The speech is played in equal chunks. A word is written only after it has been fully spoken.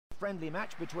friendly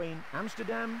match between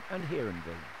Amsterdam and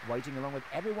Heerenveen. Waiting along with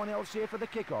everyone else here for the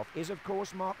kickoff is, of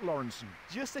course, Mark Lawrenson.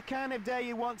 Just the kind of day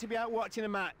you want to be out watching a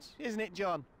match, isn't it,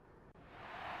 John?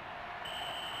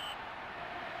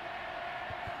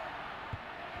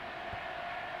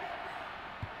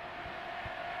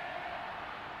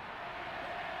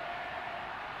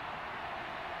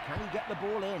 Can he get the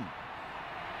ball in?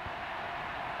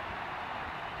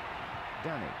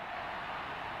 Danny.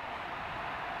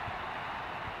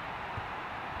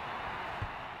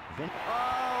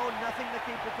 Oh, nothing the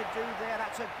keeper could do there.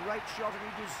 That's a great shot and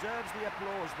he deserves the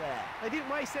applause there. They didn't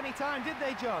waste any time, did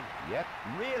they, John? Yep,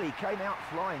 really came out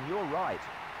flying, you're right.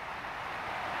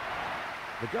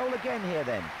 The goal again here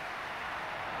then.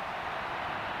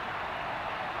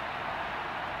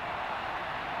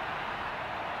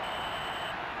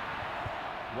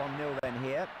 (1-0) then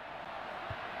here.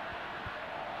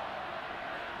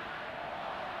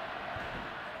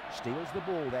 Steals the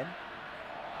ball then.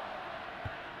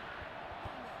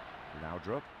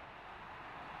 Laudrup.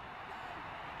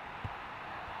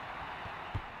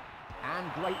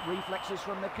 And great reflexes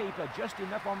from the keeper, just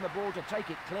enough on the ball to take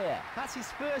it clear. That's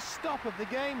his first stop of the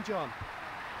game, John.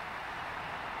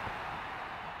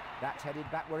 That's headed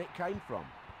back where it came from.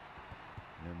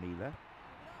 Nomila.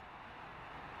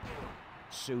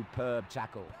 Superb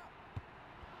tackle.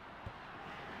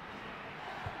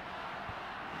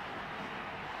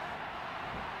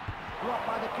 Blocked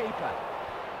by the keeper.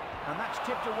 And that's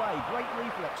tipped away. Great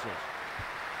reflexes.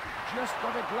 Just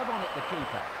got a glove on it, the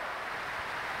keeper.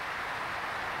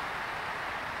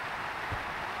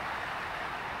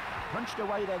 Punched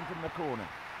away then from the corner.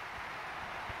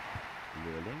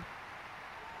 Lurling.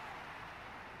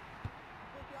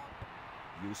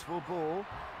 Useful ball.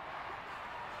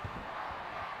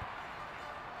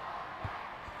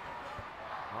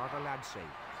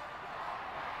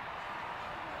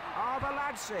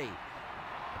 Arveladze.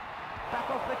 Back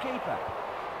off the keeper.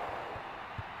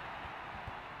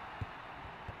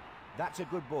 That's a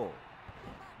good ball.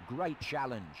 Great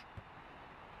challenge.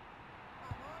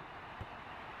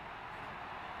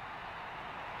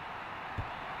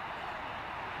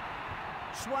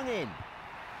 Swung in.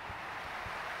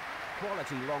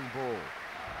 Quality long ball.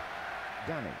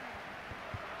 Danny.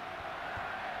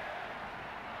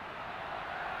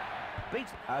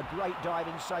 Beats a great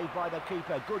diving save by the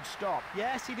keeper. Good stop.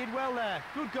 Yes, he did well there.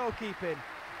 Good goalkeeping.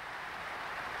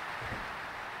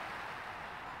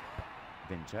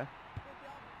 Winter.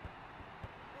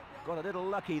 Got a little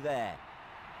lucky there.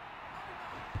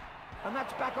 And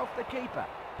that's back off the keeper.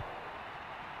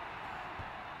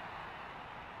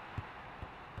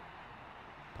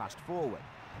 Passed forward.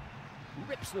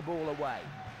 Rips the ball away.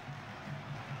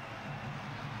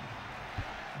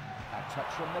 A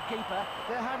touch from the keeper.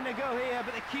 They're having a go here,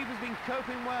 but the keeper's been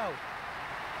coping well.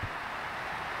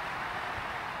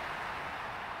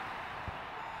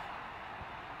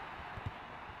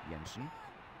 Jensen.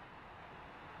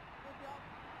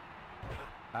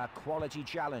 A quality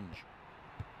challenge.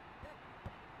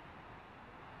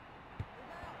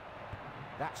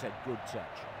 That's a good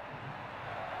touch.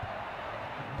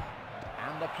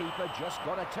 And the keeper just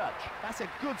got a touch. That's a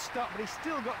good stop, but he's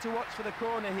still got to watch for the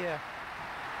corner here.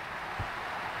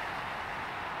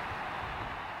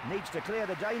 Needs to clear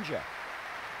the danger.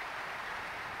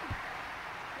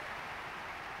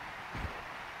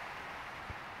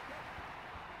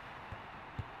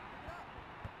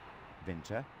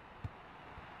 Winter.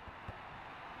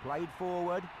 Played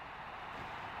forward.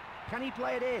 Can he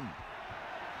play it in?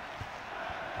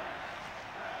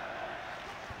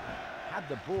 Had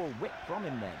the ball whipped from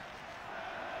him then.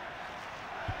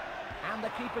 And the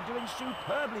keeper doing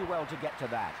superbly well to get to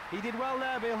that. He did well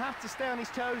there, but he'll have to stay on his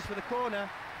toes for the corner.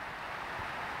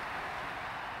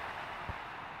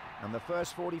 And the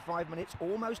first 45 minutes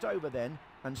almost over then,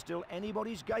 and still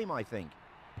anybody's game, I think.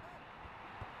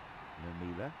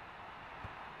 Nomila.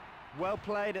 Well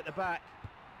played at the back.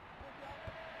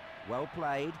 Well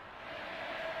played.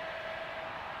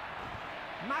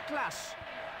 Maklas.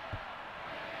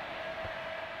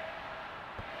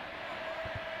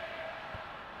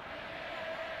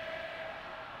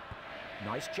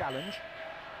 Nice challenge.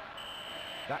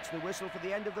 That's the whistle for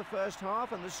the end of the first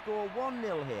half and the score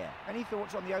 1-0 here. Any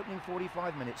thoughts on the opening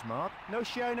 45 minutes, Mark? No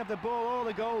showing of the ball or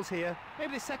the goals here.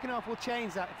 Maybe the second half will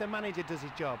change that if the manager does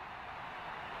his job.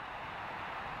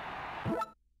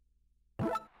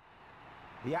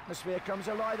 The atmosphere comes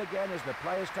alive again as the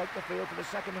players take the field for the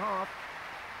second half.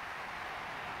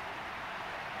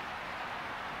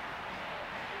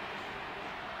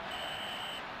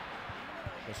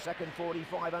 The second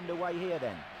 45 underway here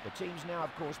then. The teams now,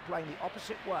 of course, playing the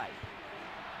opposite way.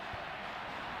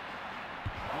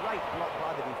 Great block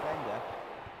by the defender.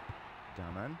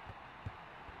 turn.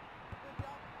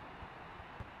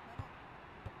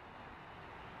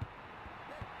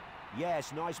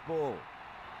 Yes, nice ball.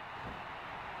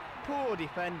 Poor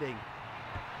defending.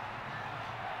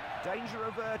 Danger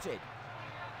averted.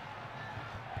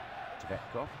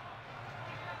 Tvetkov.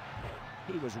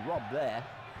 He was robbed there.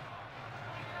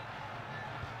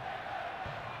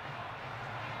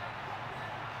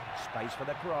 Space for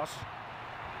the cross.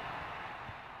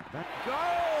 That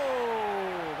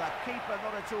goal! The keeper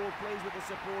not at all pleased with the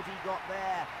support he got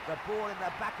there. The ball in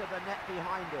the back of the net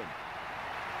behind him.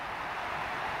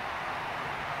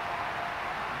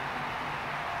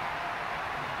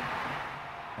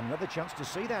 Another chance to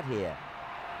see that here.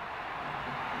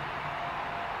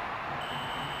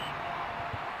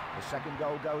 The second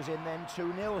goal goes in then,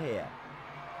 2-0 here.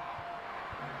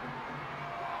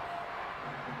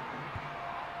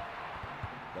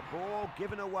 The ball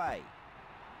given away.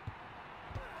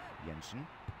 Jensen.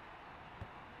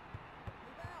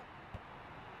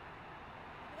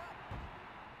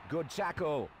 Good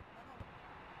tackle.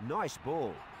 Nice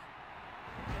ball.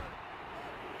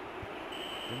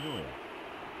 Denoy.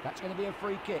 That's going to be a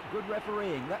free kick. Good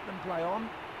refereeing. Let them play on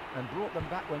and brought them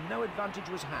back when no advantage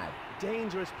was had.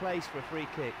 Dangerous place for a free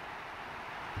kick.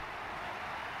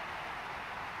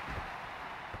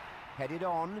 Headed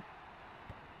on.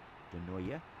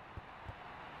 Denoy.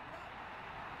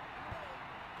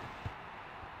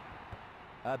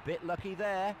 A bit lucky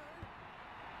there.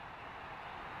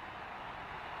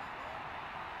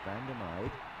 Van der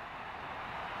Meijden.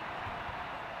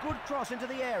 Good cross into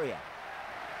the area.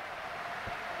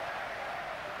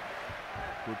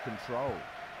 Good control.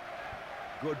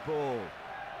 Good ball.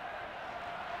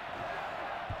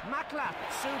 Makla,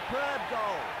 superb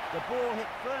goal. The ball hit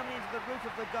firmly into the roof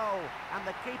of the goal, and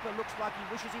the keeper looks like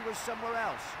he wishes he was somewhere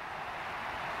else.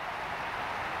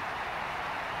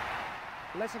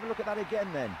 Let's have a look at that again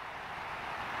then.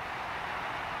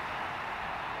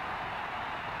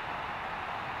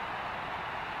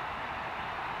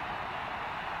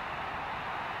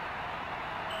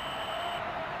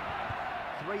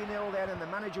 (3-0) then, and the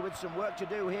manager with some work to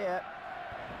do here.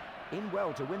 In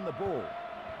well to win the ball.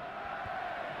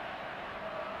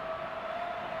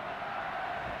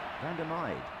 Van der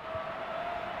Meijden.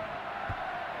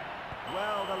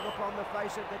 Well, the look on the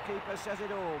face of the keeper says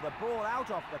it all. The ball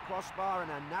out off the crossbar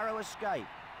and a narrow escape.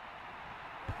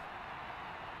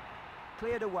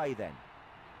 Cleared away then.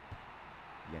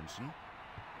 Jensen.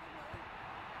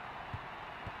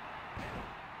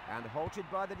 And halted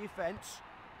by the defence.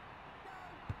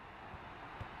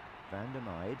 Van der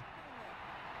Meijden.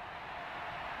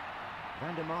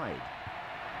 Van der Meijden.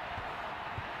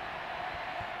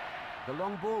 The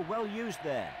long ball well used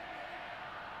there.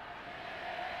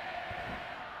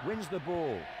 Wins the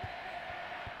ball.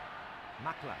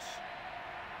 Maklas.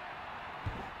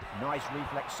 Nice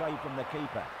reflex save from the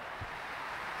keeper.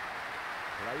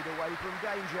 Played away from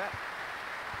danger.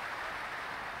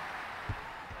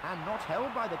 And not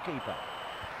held by the keeper.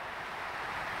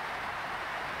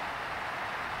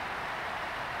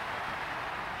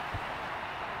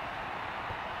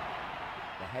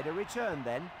 The header returned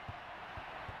then.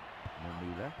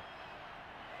 Nomila.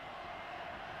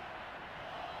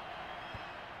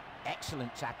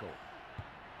 Excellent tackle.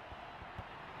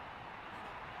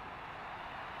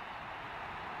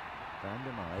 Van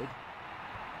der Meijden.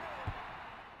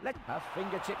 A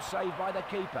fingertip save by the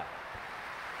keeper.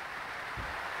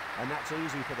 And that's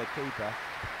easy for the keeper.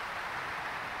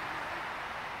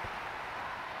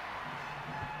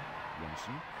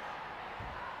 Jensen.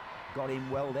 Got in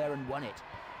well there and won it.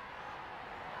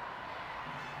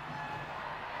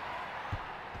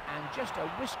 And just a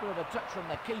whisker of a touch from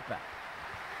the keeper.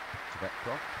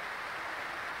 Tvetkov.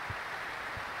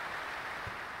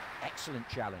 Excellent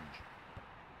challenge.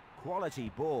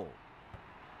 Quality ball.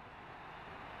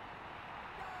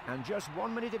 And just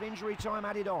 1 minute of injury time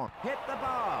added on. Hit the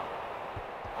bar.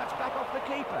 That's back off the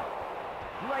keeper.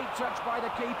 Great touch by the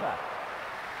keeper.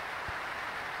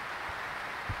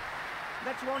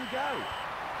 Let's one go.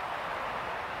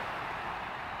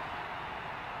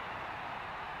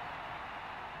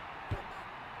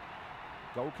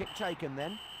 Goal kick taken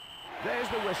then. There's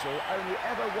the whistle, only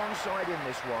ever one side in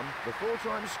this one. The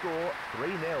full-time score,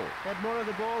 3-0. They had more of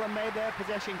the ball and made their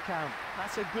possession count.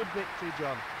 That's a good victory,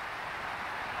 John.